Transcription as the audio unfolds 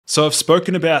So I've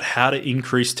spoken about how to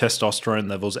increase testosterone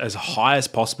levels as high as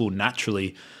possible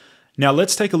naturally. Now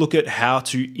let's take a look at how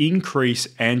to increase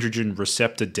androgen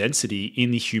receptor density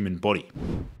in the human body.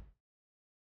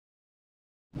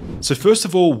 So first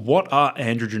of all, what are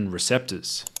androgen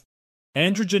receptors?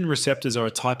 Androgen receptors are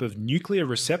a type of nuclear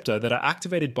receptor that are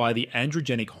activated by the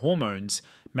androgenic hormones,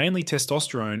 mainly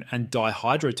testosterone and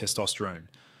dihydrotestosterone.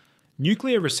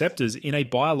 Nuclear receptors in a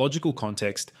biological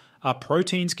context are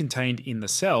proteins contained in the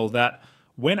cell that,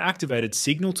 when activated,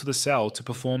 signal to the cell to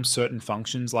perform certain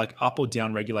functions like up or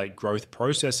down regulate growth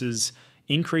processes,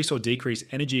 increase or decrease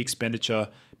energy expenditure,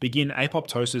 begin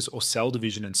apoptosis or cell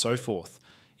division, and so forth.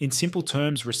 In simple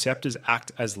terms, receptors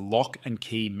act as lock and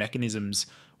key mechanisms,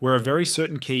 where a very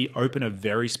certain key open a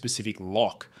very specific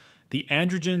lock. The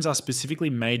androgens are specifically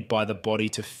made by the body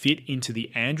to fit into the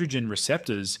androgen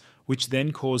receptors, which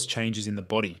then cause changes in the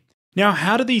body. Now,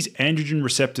 how do these androgen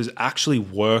receptors actually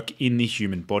work in the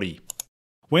human body?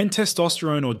 When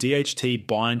testosterone or DHT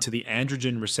bind to the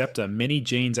androgen receptor, many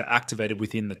genes are activated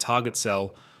within the target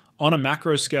cell. On a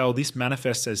macro scale, this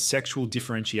manifests as sexual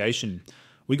differentiation.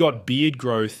 We got beard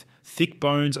growth, thick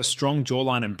bones, a strong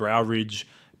jawline and brow ridge,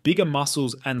 bigger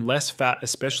muscles and less fat,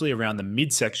 especially around the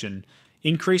midsection,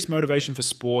 increased motivation for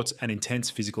sports and intense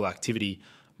physical activity,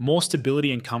 more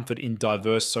stability and comfort in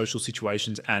diverse social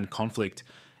situations and conflict,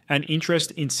 and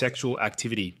interest in sexual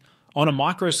activity. On a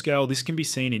micro scale, this can be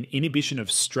seen in inhibition of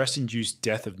stress-induced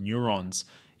death of neurons,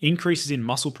 increases in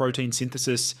muscle protein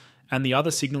synthesis, and the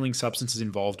other signaling substances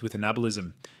involved with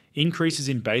anabolism, increases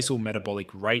in basal metabolic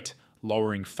rate,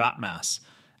 lowering fat mass,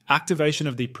 activation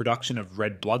of the production of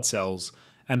red blood cells,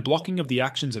 and blocking of the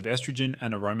actions of estrogen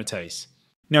and aromatase.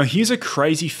 Now, here's a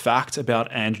crazy fact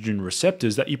about androgen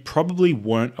receptors that you probably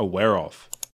weren't aware of.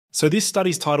 So this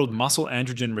study's titled Muscle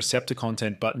Androgen Receptor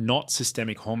Content but Not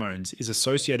Systemic Hormones is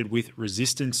associated with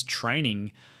resistance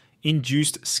training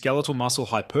induced skeletal muscle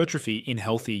hypertrophy in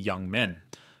healthy young men.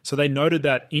 So they noted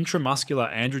that intramuscular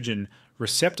androgen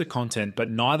receptor content but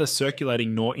neither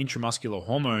circulating nor intramuscular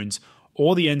hormones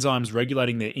or the enzymes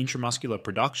regulating their intramuscular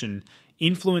production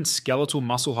influence skeletal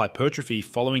muscle hypertrophy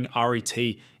following RET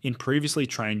in previously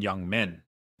trained young men.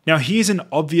 Now, here's an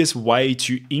obvious way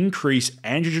to increase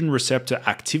androgen receptor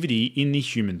activity in the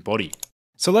human body.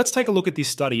 So let's take a look at this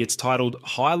study. It's titled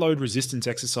High Load Resistance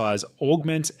Exercise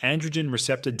Augments Androgen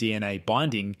Receptor DNA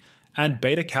Binding and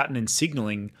Beta-catenin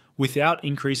Signaling Without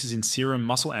Increases in Serum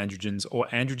Muscle Androgens or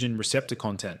Androgen Receptor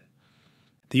Content.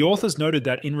 The authors noted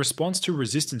that in response to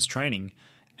resistance training,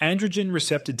 androgen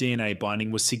receptor DNA binding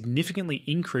was significantly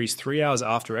increased 3 hours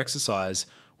after exercise,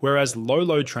 whereas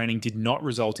low-load training did not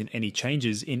result in any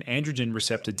changes in androgen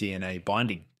receptor DNA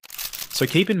binding. So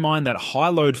keep in mind that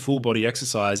high-load full-body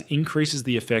exercise increases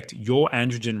the effect your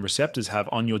androgen receptors have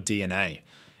on your DNA.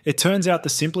 It turns out the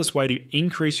simplest way to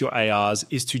increase your ARs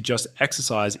is to just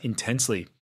exercise intensely.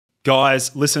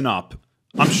 Guys, listen up.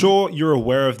 I'm sure you're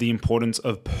aware of the importance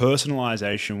of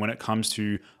personalization when it comes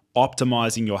to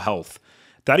optimizing your health.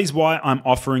 That is why I'm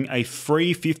offering a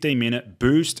free 15-minute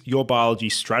Boost Your Biology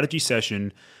strategy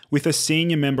session with a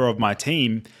senior member of my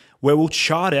team where we'll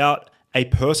chart out a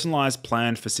personalized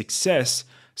plan for success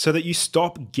so that you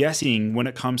stop guessing when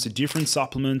it comes to different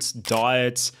supplements,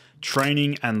 diets,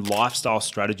 training, and lifestyle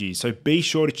strategies. So be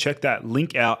sure to check that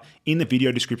link out in the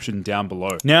video description down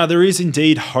below. Now, there is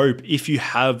indeed hope if you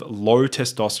have low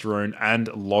testosterone and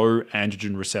low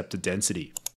androgen receptor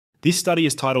density. This study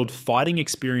is titled Fighting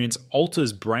Experience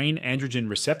Alters Brain Androgen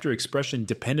Receptor Expression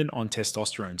Dependent on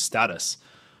Testosterone Status.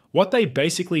 What they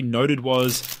basically noted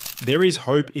was there is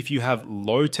hope if you have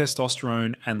low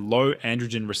testosterone and low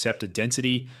androgen receptor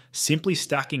density. Simply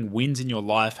stacking wins in your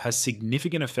life has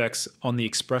significant effects on the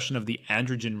expression of the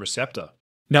androgen receptor.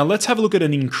 Now let's have a look at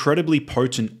an incredibly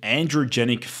potent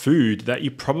androgenic food that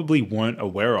you probably weren't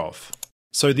aware of.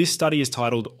 So this study is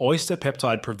titled Oyster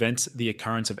Peptide Prevents the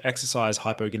Occurrence of Exercise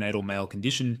Hypogonadal Male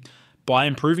Condition by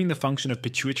Improving the Function of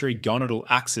Pituitary Gonadal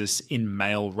Axis in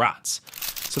Male Rats.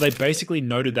 So they basically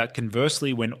noted that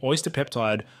conversely, when oyster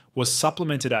peptide was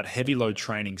supplemented at heavy load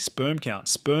training, sperm count,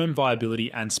 sperm viability,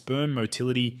 and sperm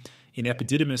motility in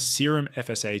epididymis, serum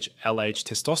FSH, LH,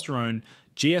 testosterone,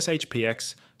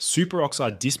 GSHPX,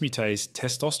 superoxide dismutase,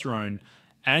 testosterone,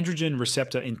 androgen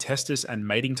receptor in testis and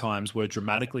mating times were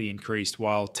dramatically increased,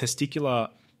 while testicular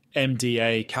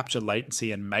MDA, capture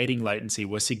latency, and mating latency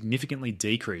were significantly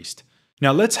decreased.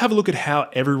 Now let's have a look at how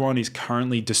everyone is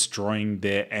currently destroying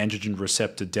their androgen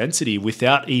receptor density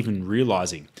without even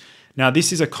realizing. Now,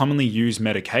 this is a commonly used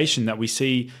medication that we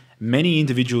see many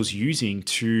individuals using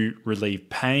to relieve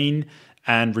pain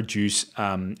and reduce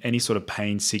any sort of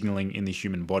pain signaling in the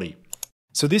human body.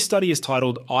 So this study is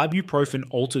titled Ibuprofen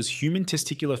Alters Human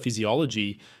Testicular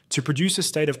Physiology to Produce a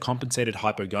State of Compensated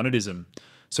Hypogonadism.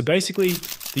 So basically,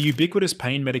 the ubiquitous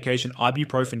pain medication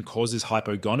ibuprofen causes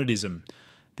hypogonadism.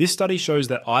 This study shows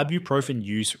that ibuprofen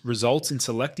use results in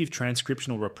selective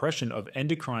transcriptional repression of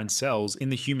endocrine cells in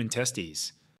the human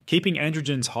testes. Keeping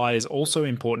androgens high is also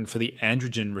important for the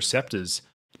androgen receptors.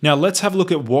 Now let's have a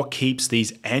look at what keeps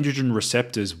these androgen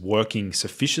receptors working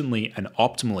sufficiently and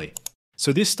optimally.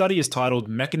 So this study is titled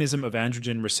Mechanism of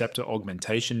Androgen Receptor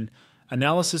Augmentation,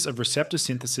 Analysis of Receptor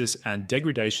Synthesis and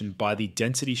Degradation by the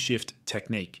Density Shift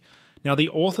Technique. Now the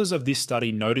authors of this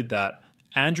study noted that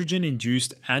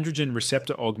androgen-induced androgen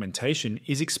receptor augmentation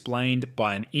is explained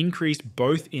by an increase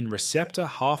both in receptor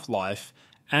half-life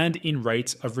and in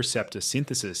rates of receptor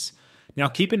synthesis. Now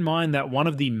keep in mind that one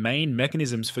of the main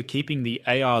mechanisms for keeping the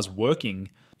ARs working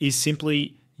is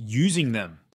simply using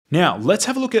them. Now let's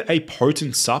have a look at a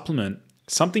potent supplement,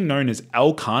 something known as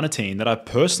L-carnitine, that I've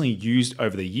personally used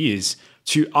over the years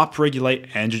to upregulate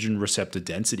androgen receptor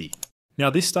density. Now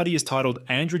this study is titled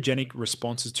Androgenic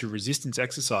Responses to Resistance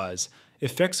Exercise,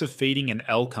 Effects of Feeding and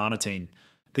L-carnitine.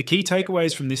 The key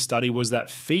takeaways from this study was that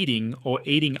feeding or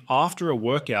eating after a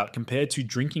workout compared to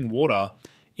drinking water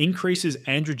increases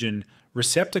androgen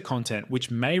receptor content,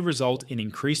 which may result in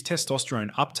increased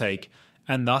testosterone uptake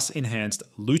and thus enhanced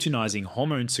luteinizing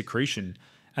hormone secretion,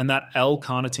 and that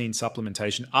L-carnitine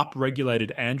supplementation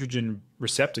upregulated androgen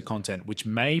receptor content, which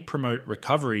may promote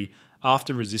recovery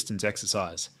after resistance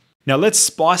exercise. Now let's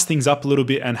spice things up a little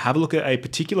bit and have a look at a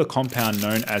particular compound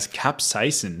known as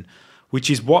capsaicin, which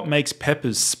is what makes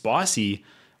peppers spicy,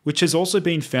 which has also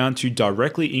been found to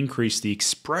directly increase the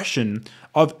expression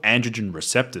of androgen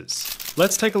receptors.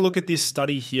 Let's take a look at this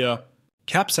study here.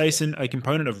 Capsaicin, a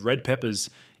component of red peppers,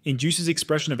 induces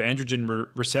expression of androgen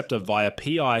receptor via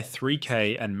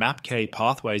PI3K and MAPK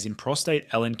pathways in prostate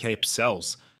LNK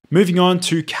cells. Moving on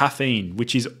to caffeine,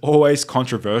 which is always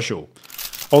controversial.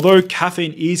 Although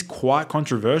caffeine is quite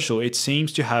controversial, it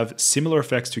seems to have similar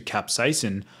effects to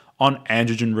capsaicin on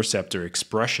androgen receptor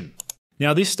expression.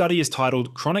 Now this study is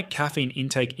titled Chronic Caffeine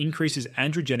Intake Increases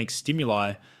Androgenic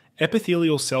Stimuli,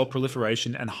 Epithelial Cell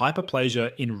Proliferation and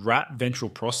Hyperplasia in Rat Ventral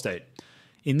Prostate.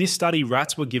 In this study,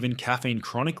 rats were given caffeine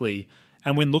chronically,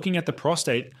 and when looking at the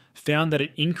prostate, found that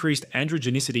it increased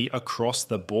androgenicity across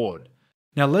the board.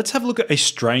 Now let's have a look at a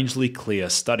strangely clear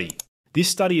study. This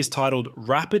study is titled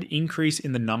Rapid Increase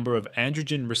in the Number of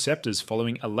Androgen Receptors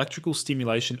Following Electrical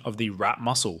Stimulation of the Rat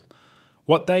Muscle.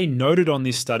 What they noted on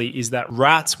this study is that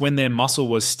rats, when their muscle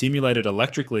was stimulated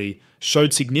electrically,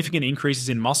 showed significant increases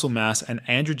in muscle mass and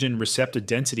androgen receptor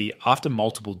density after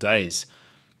multiple days.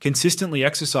 Consistently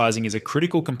exercising is a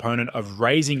critical component of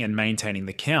raising and maintaining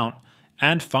the count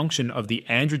and function of the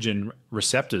androgen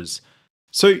receptors.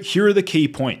 So here are the key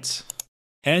points.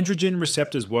 Androgen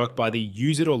receptors work by the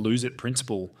use it or lose it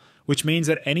principle, which means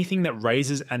that anything that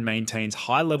raises and maintains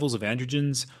high levels of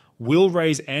androgens will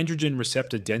raise androgen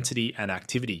receptor density and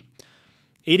activity.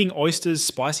 Eating oysters,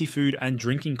 spicy food, and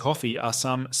drinking coffee are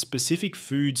some specific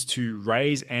foods to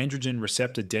raise androgen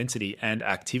receptor density and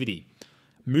activity.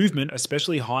 Movement,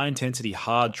 especially high-intensity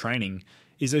hard training,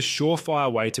 is a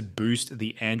surefire way to boost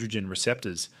the androgen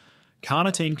receptors.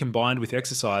 Carnitine combined with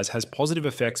exercise has positive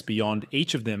effects beyond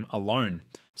each of them alone.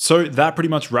 So that pretty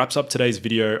much wraps up today's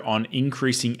video on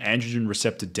increasing androgen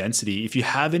receptor density. If you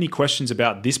have any questions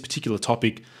about this particular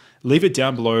topic, leave it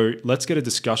down below. Let's get a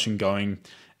discussion going.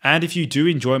 And if you do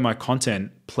enjoy my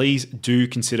content, please do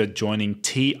consider joining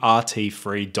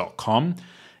trtfree.com.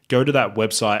 Go to that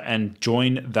website and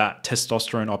join that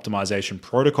testosterone optimization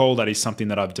protocol. That is something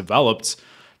that I've developed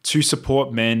to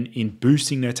support men in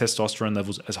boosting their testosterone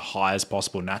levels as high as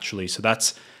possible naturally. So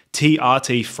that's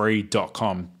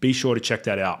trtfree.com. Be sure to check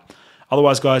that out.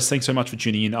 Otherwise, guys, thanks so much for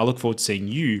tuning in. I look forward to seeing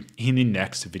you in the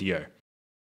next video.